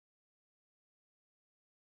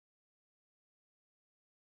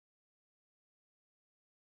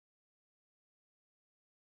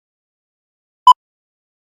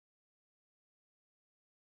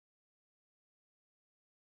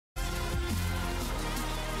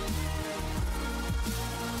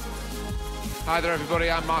Hi there everybody,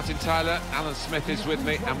 I'm Martin Tyler, Alan Smith is with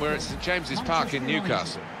me and we're at St James's Park in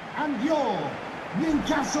Newcastle. And your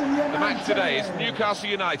Newcastle United. The match today is Newcastle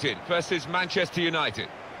United versus Manchester United.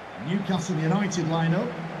 Newcastle United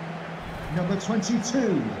lineup. Number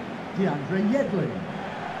 22, DeAndre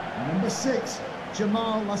Yedlin. Number 6,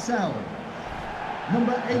 Jamal Lascelles.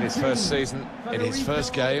 Number 18, in his first season, in his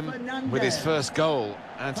first game, with his first goal,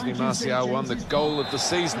 Anthony Martial won the goal of the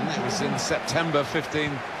season. It was in September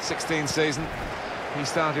 15-16 season. He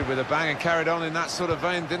started with a bang and carried on in that sort of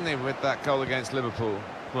vein, didn't he, with that goal against Liverpool?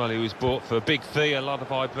 Well, he was bought for a big fee, a lot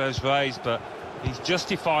of eyebrows raised, but he's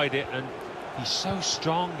justified it, and he's so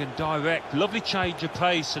strong and direct. Lovely change of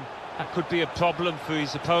pace, and that could be a problem for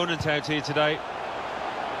his opponent out here today.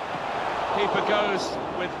 Keeper goes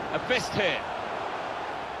with a fist here.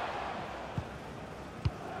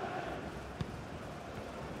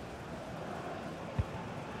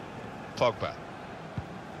 Pogba.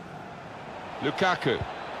 Lukaku.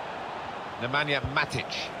 Nemanja Matic.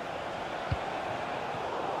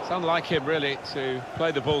 It's unlike him, really, to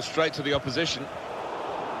play the ball straight to the opposition.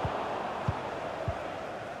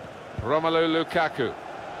 Romelu Lukaku.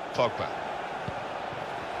 Pogba.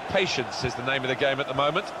 Patience is the name of the game at the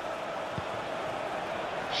moment.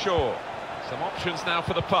 Shaw. Some options now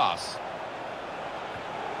for the pass.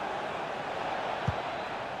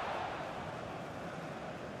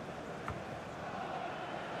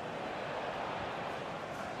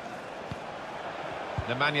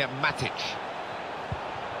 Nemanja Matic.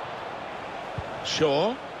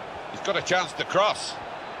 Shaw. He's got a chance to cross.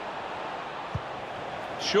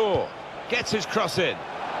 Shaw gets his cross in.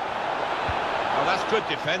 Oh, that's good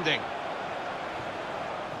defending.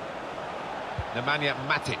 Nemanja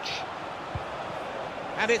Matic.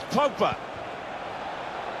 And it's Pogba.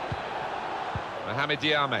 Mohamed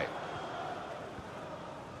Diame.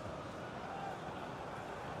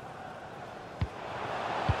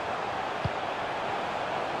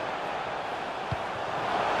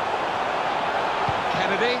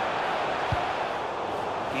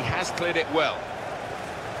 He has cleared it well.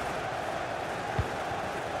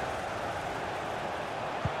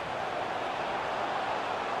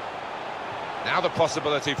 Now the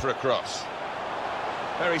possibility for a cross.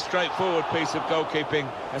 Very straightforward piece of goalkeeping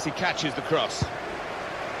as he catches the cross.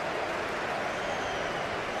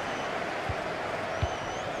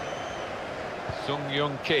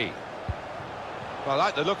 Sung-Young-Ki. Well, I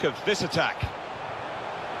like the look of this attack.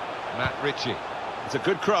 Matt Ritchie. It's a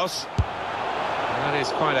good cross. That is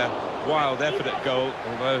quite a wild effort at goal,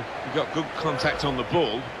 although he got good contact on the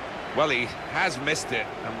ball. Well, he has missed it,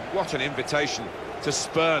 and what an invitation to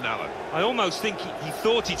spurn, Alan. I almost think he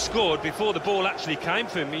thought he'd scored before the ball actually came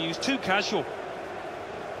for him. He was too casual.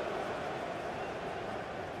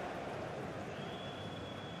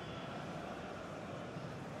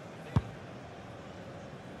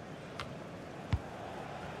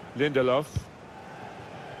 Lindelof.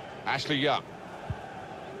 Ashley Young.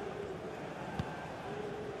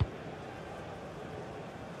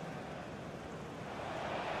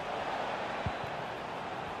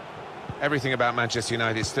 Everything about Manchester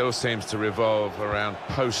United still seems to revolve around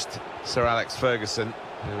post-Sir Alex Ferguson,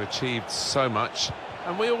 who achieved so much.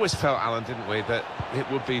 And we always felt, Alan, didn't we, that it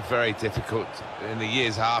would be very difficult in the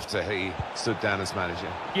years after he stood down as manager.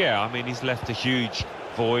 Yeah, I mean, he's left a huge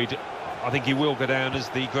void. I think he will go down as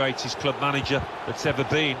the greatest club manager that's ever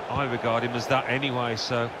been. I regard him as that anyway,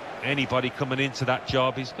 so anybody coming into that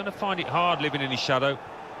job, he's going to find it hard living in his shadow.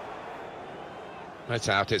 That's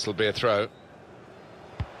out, it'll be a throw.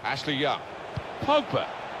 Ashley Young. Pogba.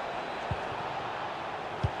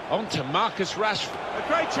 On to Marcus Rashford. A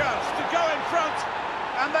great chance to go in front,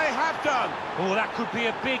 and they have done. Oh, that could be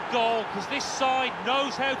a big goal, because this side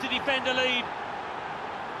knows how to defend a lead.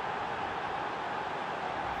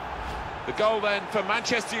 The goal then for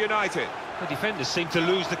Manchester United. The defenders seem to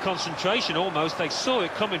lose the concentration almost. They saw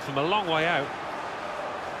it coming from a long way out.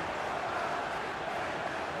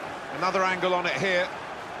 Another angle on it here.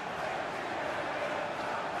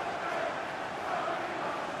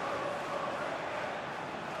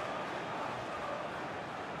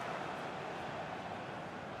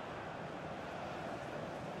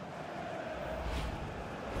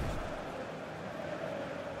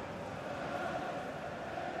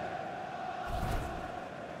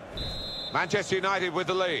 Manchester United with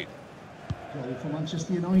the lead. Goal for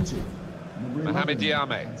Manchester United. Mohamed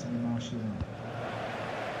Diame. Anthony Martial.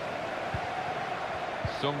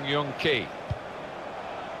 Sung-Young-Ki.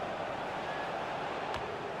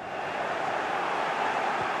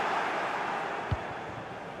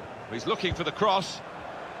 He's looking for the cross.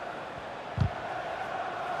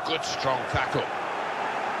 Good strong tackle.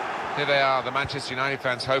 Here they are, the Manchester United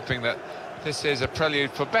fans, hoping that This is a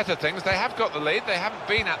prelude for better things. They have got the lead, they haven't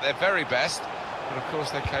been at their very best, but of course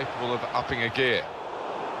they're capable of upping a gear.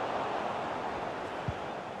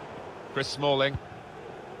 Chris Smalling.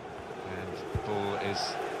 And the ball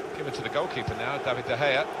is given to the goalkeeper now, David De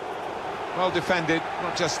Gea. Well defended,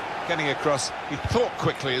 not just getting across, he thought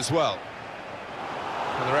quickly as well.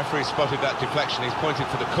 And the referee spotted that deflection, he's pointed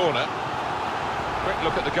for the corner. Quick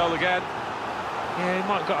look at the goal again. Yeah, he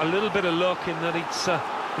might have got a little bit of luck in that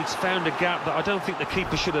it's found a gap that I don't think the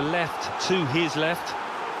keeper should have left to his left.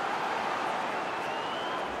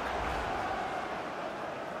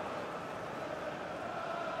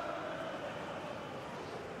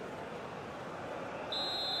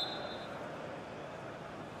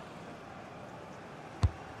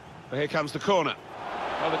 Well, here comes the corner.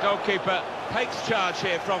 Well, the goalkeeper takes charge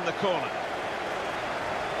here from the corner.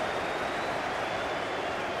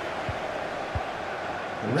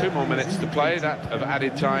 Two more minutes to play, that of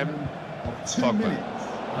added time.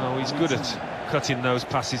 Oh, he's good at cutting those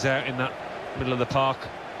passes out in that middle of the park.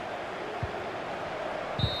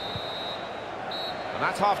 And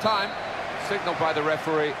that's half-time, signalled by the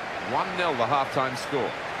referee, 1-0 the half-time score.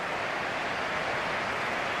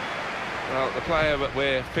 Well, the player that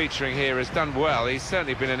we're featuring here has done well. He's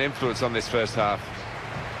certainly been an influence on this first half.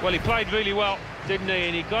 Well, he played really well, didn't he?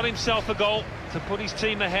 And he got himself a goal to put his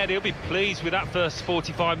team ahead. He'll be pleased with that first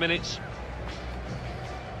 45 minutes.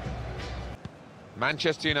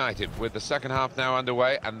 Manchester United with the second half now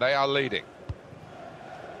underway, and they are leading.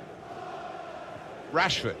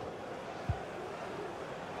 Rashford.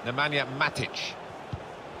 Nemanja Matic.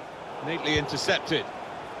 Neatly intercepted.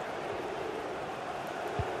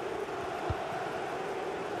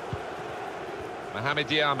 Mohamed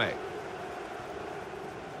Diame.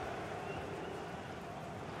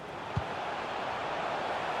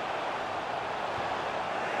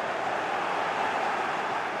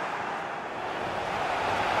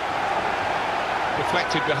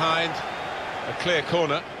 Deflected behind, a clear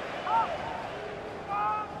corner.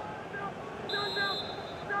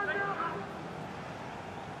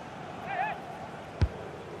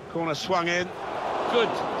 Corner swung in, good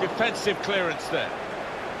defensive clearance there.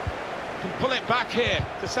 Can pull it back here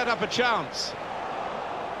to set up a chance.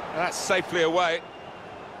 That's safely away.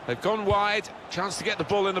 They've gone wide, chance to get the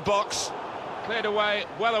ball in the box. Cleared away,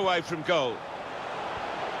 well away from goal.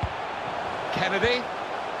 Kennedy.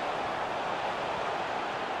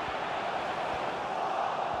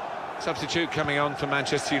 Substitute coming on for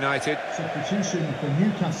Manchester United. Substitution for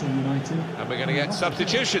Newcastle United. And we're going to get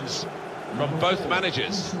substitutions from both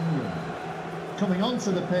managers. Coming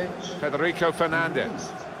onto the pitch, Federico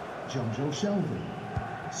Fernandez. John Shelby.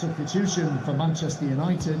 Substitution for Manchester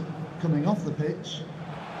United. Coming off the pitch,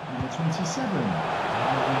 number 27. Coming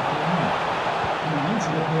onto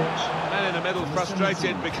the pitch. Man in the middle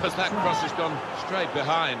frustrated because that cross has gone straight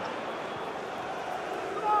behind.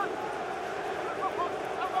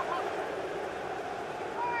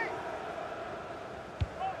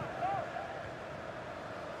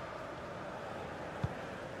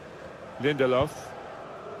 Lindelof.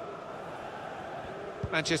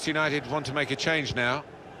 Manchester United want to make a change now.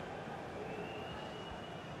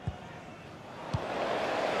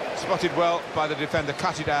 Spotted well by the defender,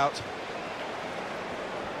 cut it out.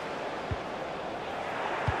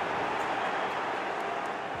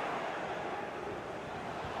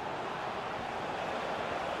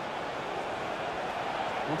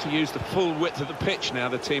 Want to use the full width of the pitch now,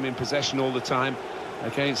 the team in possession all the time,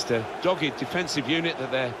 against a dogged defensive unit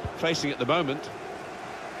that they're facing at the moment.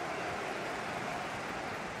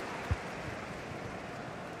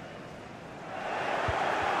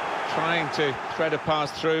 Trying to thread a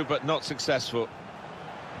pass through, but not successful.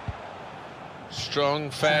 Strong,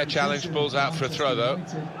 fair challenge, balls out for a throw, though.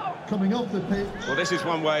 Coming off the pitch. Well, this is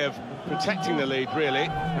one way of protecting the lead, really.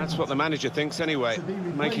 That's what the manager thinks anyway,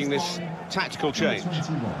 making this tactical change.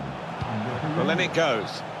 Well, then it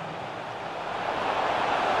goes.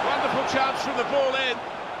 Wonderful chance from the ball in.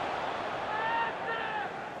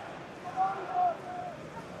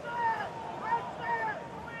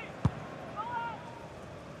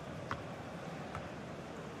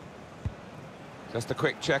 Just a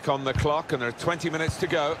quick check on the clock, and there are 20 minutes to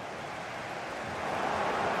go.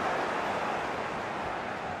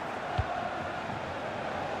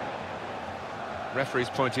 Referee's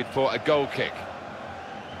pointed for a goal kick.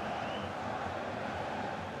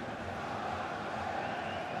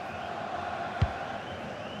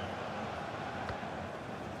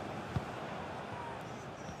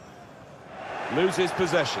 Loses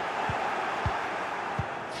possession.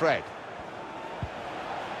 Fred.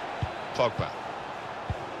 Pogba.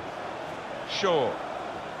 Shaw.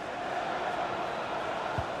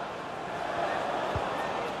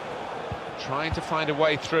 Trying to find a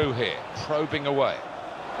way through here, probing away.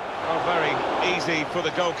 Oh, very easy for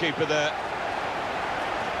the goalkeeper there.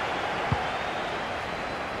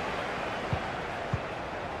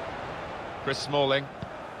 Chris Smalling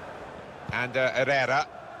and Herrera.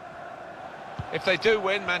 If they do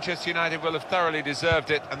win, Manchester United will have thoroughly deserved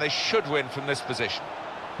it, and they should win from this position.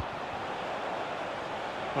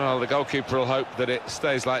 Well, the goalkeeper will hope that it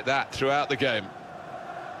stays like that throughout the game.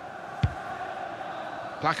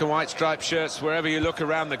 Black and white striped shirts, wherever you look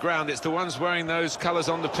around the ground, it's the ones wearing those colours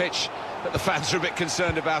on the pitch that the fans are a bit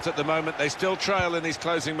concerned about at the moment. They still trail in these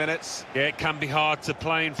closing minutes. Yeah, it can be hard to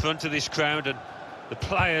play in front of this crowd, and the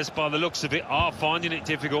players, by the looks of it, are finding it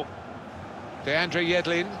difficult. Deandre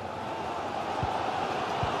Yedlin.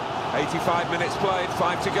 85 minutes played,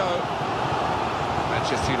 5 to go.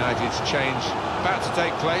 Manchester United's change about to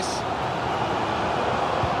take place.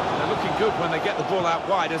 They're looking good when they get the ball out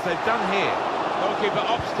wide, as they've done here. Goalkeeper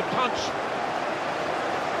opts to punch.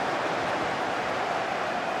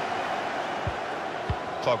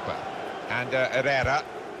 Pogba and Herrera.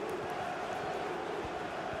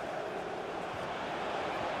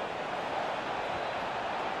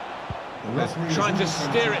 Trying to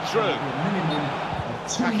steer it through.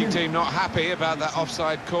 Attacking team not happy about that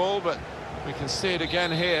offside call, but we can see it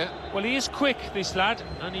again here. Well, he is quick, this lad,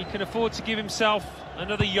 and he can afford to give himself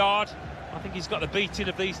another yard. I think he's got the beating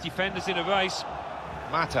of these defenders in a race.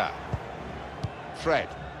 Mata. Fred.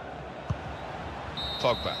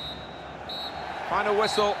 Pogba. Final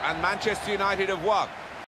whistle, and Manchester United have won.